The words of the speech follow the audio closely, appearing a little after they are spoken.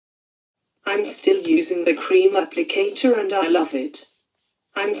I'm still using the cream applicator and I love it.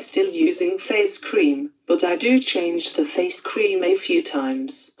 I'm still using face cream, but I do change the face cream a few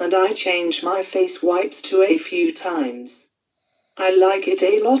times, and I change my face wipes to a few times. I like it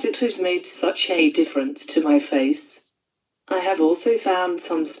a lot, it has made such a difference to my face. I have also found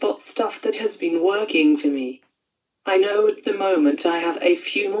some spot stuff that has been working for me. I know at the moment I have a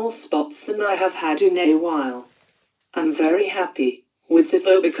few more spots than I have had in a while. I'm very happy with it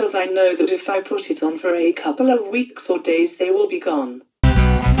though, because I know that if I put it on for a couple of weeks or days they will be gone.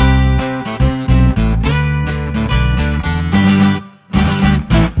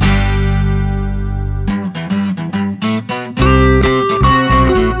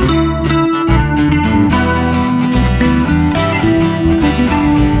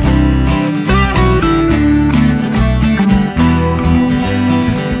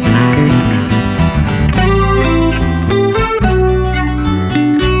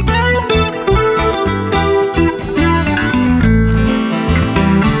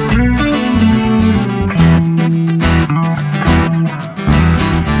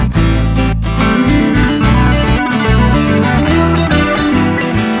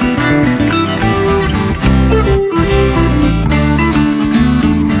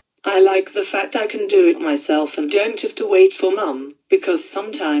 The fact I can do it myself and don't have to wait for Mum, because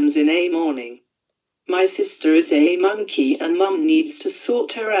sometimes in a morning, my sister is a monkey and Mum needs to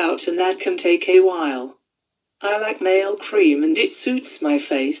sort her out and that can take a while. I like male cream and it suits my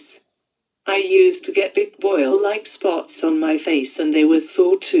face. I used to get big boil-like spots on my face and they were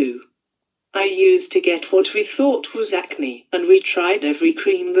sore too. I used to get what we thought was acne and we tried every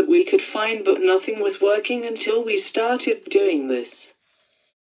cream that we could find but nothing was working until we started doing this.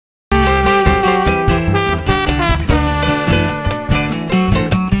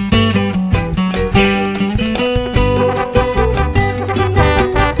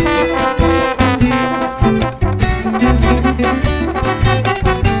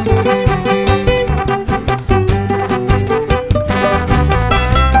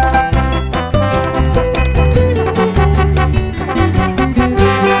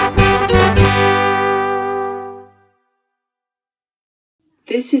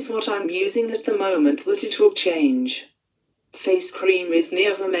 This is what I'm using at the moment, but it will change. Face cream is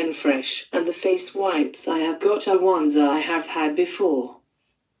Never Men Fresh, and the face wipes I have got are ones I have had before.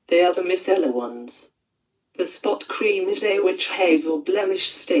 They are the micellar ones. The spot cream is a witch hazel blemish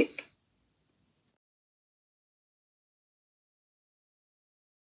stick.